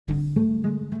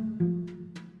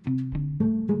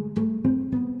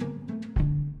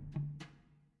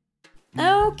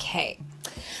Okay,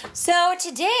 so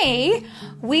today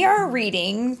we are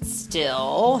reading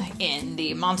still in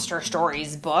the Monster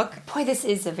Stories book. Boy, this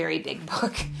is a very big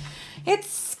book.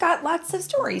 It's got lots of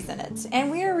stories in it, and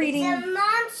we are reading... It's a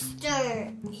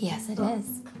monster. Yes, it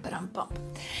is. Ba-dum-bum.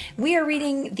 We are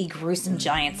reading the Gruesome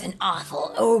Giants and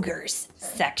Awful Ogres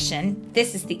section.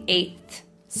 This is the 8th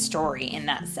story in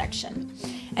that section,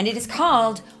 and it is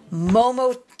called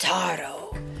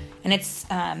Momotaro. And it's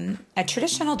a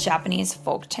traditional Japanese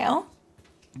folktale.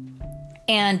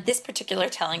 And this particular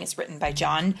telling is written by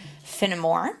John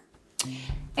Finnemore.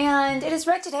 And it is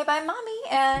read today by Mommy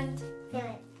and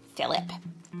Philip.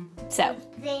 So.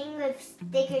 Thing with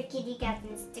sticker kitty cats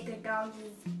and sticker dogs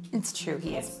is... It's true,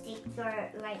 he is. Sticker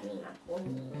lightning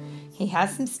McQueen. He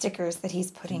has some stickers that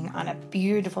he's putting on a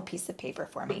beautiful piece of paper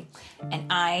for me.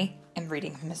 And I am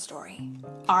reading him a story.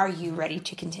 Are you ready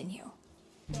to continue?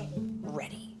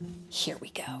 Ready. Here we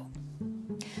go.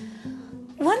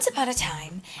 Once upon a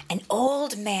time, an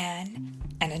old man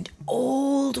and an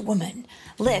old woman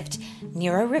lived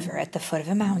near a river at the foot of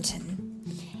a mountain.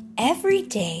 Every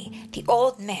day, the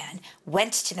old man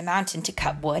went to the mountain to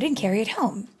cut wood and carry it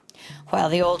home, while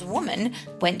the old woman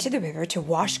went to the river to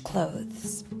wash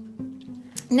clothes.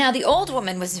 Now, the old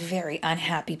woman was very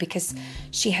unhappy because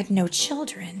she had no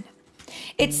children.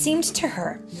 It seemed to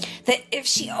her that if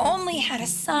she only had a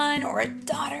son or a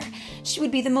daughter, she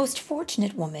would be the most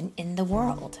fortunate woman in the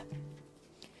world.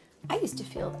 I used to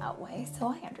feel that way, so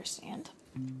I understand.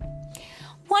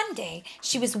 One day,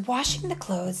 she was washing the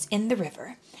clothes in the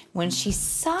river when she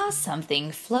saw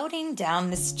something floating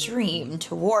down the stream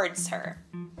towards her.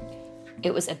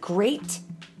 It was a great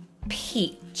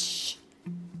peach,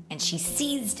 and she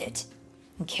seized it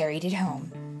and carried it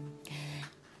home.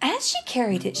 As she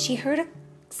carried it, she heard a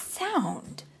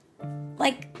sound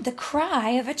like the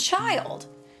cry of a child.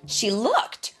 She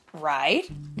looked right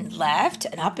and left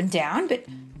and up and down, but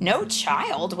no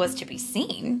child was to be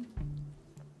seen.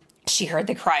 She heard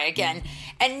the cry again,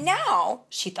 and now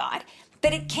she thought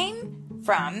that it came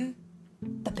from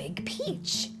the big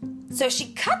peach. So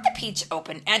she cut the peach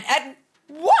open, and at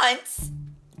once,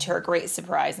 to her great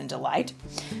surprise and delight,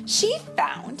 she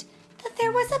found that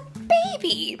there was a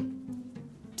baby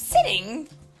sitting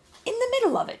in the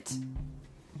middle of it.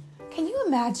 Can you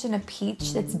imagine a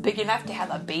peach that's big enough to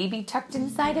have a baby tucked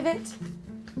inside of it?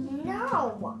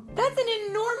 No. That's an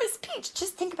enormous peach.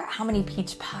 Just think about how many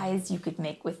peach pies you could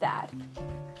make with that.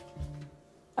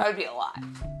 That would be a lot,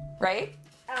 right?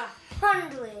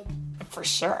 100. For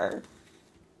sure.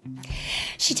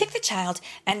 She took the child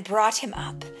and brought him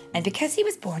up, and because he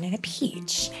was born in a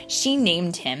peach, she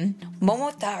named him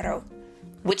Momotaro,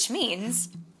 which means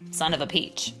son of a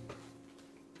peach.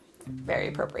 Very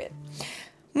appropriate.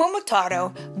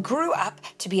 Momotaro grew up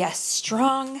to be a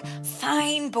strong,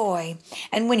 fine boy,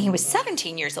 and when he was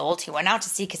 17 years old, he went out to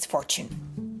seek his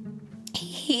fortune.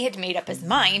 He had made up his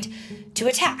mind to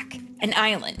attack an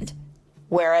island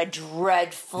where a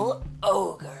dreadful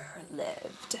ogre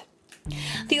lived.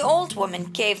 The old woman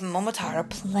gave Momotaro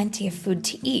plenty of food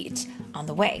to eat on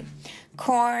the way.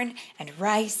 Corn and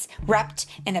rice wrapped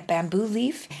in a bamboo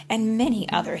leaf and many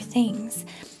other things.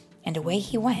 And away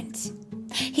he went.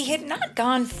 He had not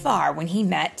gone far when he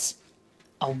met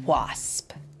a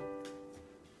wasp.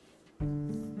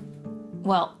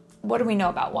 Well, what do we know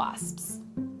about wasps?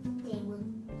 They will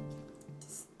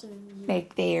sting you.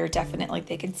 They are definitely,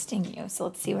 they could sting you. So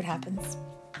let's see what happens.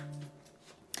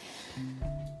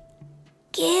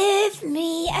 Give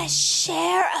me a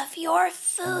share of your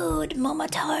food,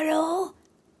 Momotaro,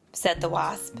 said the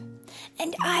wasp,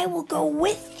 and I will go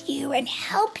with you and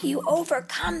help you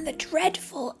overcome the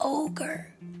dreadful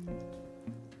ogre.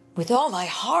 With all my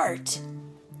heart,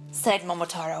 said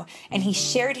Momotaro, and he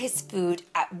shared his food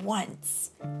at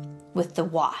once with the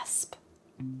wasp.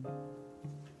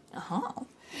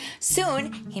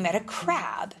 Soon he met a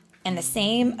crab, and the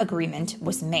same agreement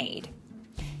was made.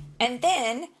 And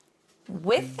then,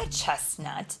 with the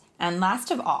chestnut, and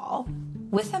last of all,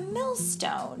 with a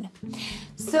millstone.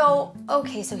 So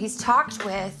he's talked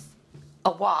with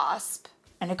a wasp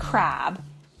and a crab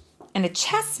and a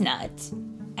chestnut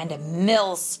and a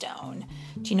millstone.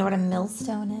 Do you know what a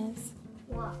millstone is?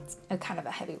 What? A kind of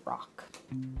a heavy rock.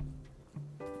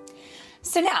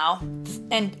 So now,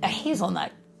 and a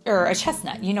hazelnut, or a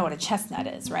chestnut, you know what a chestnut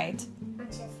is, right?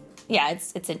 Yeah,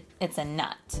 it's a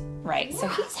nut, right? Yeah. So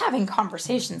he's having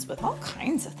conversations with all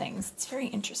kinds of things. It's very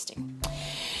interesting.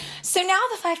 So now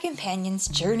the 5 companions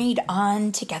journeyed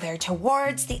on together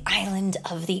towards the island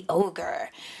of the ogre.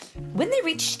 When they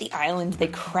reached the island, they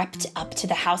crept up to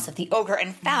the house of the ogre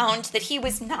and found that he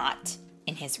was not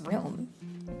in his room.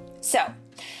 So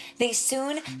They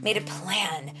soon made a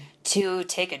plan to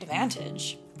take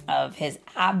advantage of his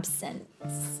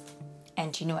absence.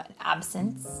 And do you know what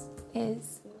absence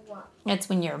is? What? It's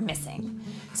when you're missing.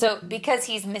 So because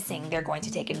he's missing, they're going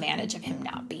to take advantage of him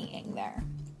not being there.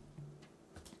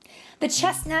 The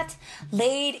chestnut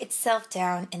laid itself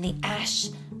down in the ash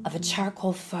of a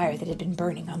charcoal fire that had been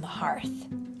burning on the hearth.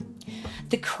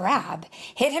 The crab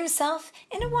hid himself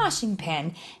in a washing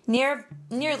pan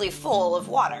nearly full of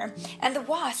water, and the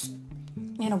wasp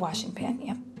in a washing pan,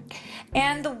 yeah.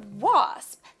 And the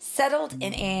wasp settled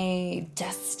in a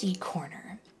dusty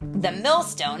corner. The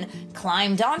millstone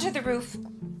climbed onto the roof,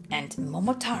 and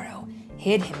Momotaro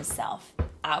hid himself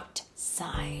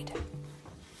outside.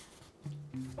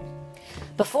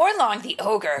 Before long, the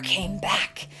ogre came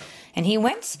back, and he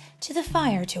went to the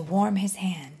fire to warm his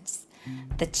hands.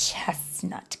 The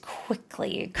chestnut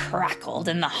quickly crackled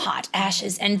in the hot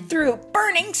ashes and threw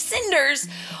burning cinders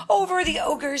over the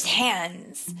ogre's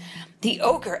hands. The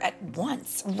ogre at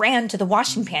once ran to the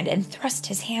washing pan and thrust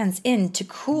his hands in to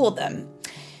cool them.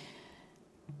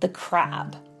 The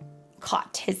crab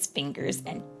caught his fingers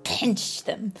and pinched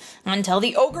them until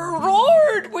the ogre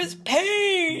roared with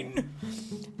pain.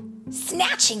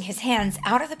 Snatching his hands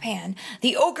out of the pan,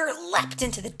 the ogre leapt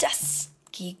into the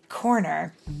dusky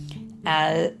corner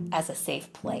as a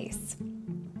safe place.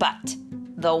 But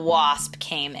the wasp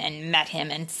came and met him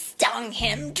and stung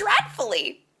him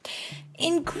dreadfully.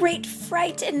 In great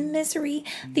fright and misery,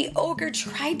 the ogre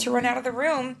tried to run out of the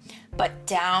room, but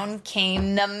down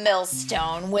came the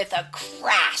millstone with a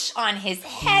crash on his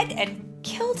head and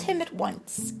killed him at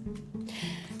once.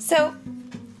 So,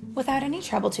 without any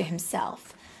trouble to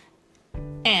himself,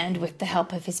 and with the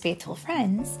help of his faithful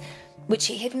friends, which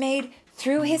he had made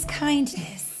through his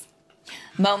kindness,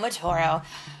 Momotaro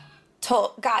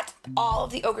got all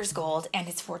of the ogre's gold and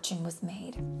his fortune was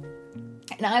made.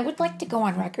 And I would like to go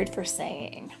on record for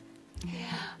saying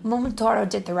Momotaro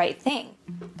did the right thing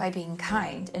by being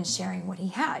kind and sharing what he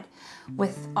had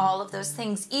with all of those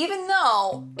things, even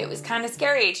though it was kind of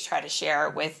scary to try to share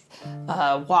with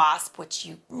a wasp, which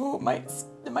it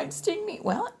might sting me.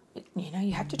 Well,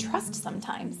 you have to trust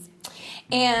sometimes.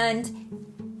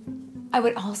 And I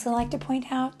would also like to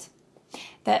point out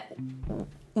that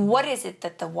what is it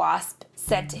that the wasp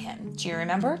said to him? Do you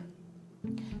remember?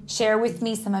 Share with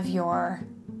me some of your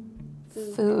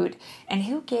food. And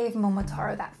who gave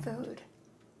Momotaro that food?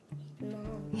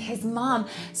 Mom. His mom.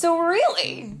 So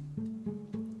really,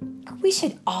 we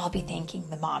should all be thanking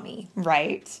the mommy,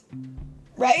 right?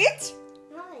 Right?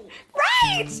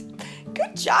 Right!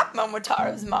 Good job,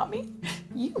 Momotaro's mommy.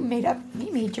 You made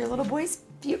your little boy's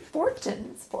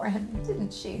fortunes for him,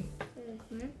 didn't she?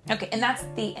 Mm-hmm. Okay, and that's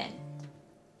the end.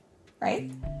 Right?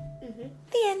 Mm-hmm.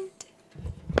 The end.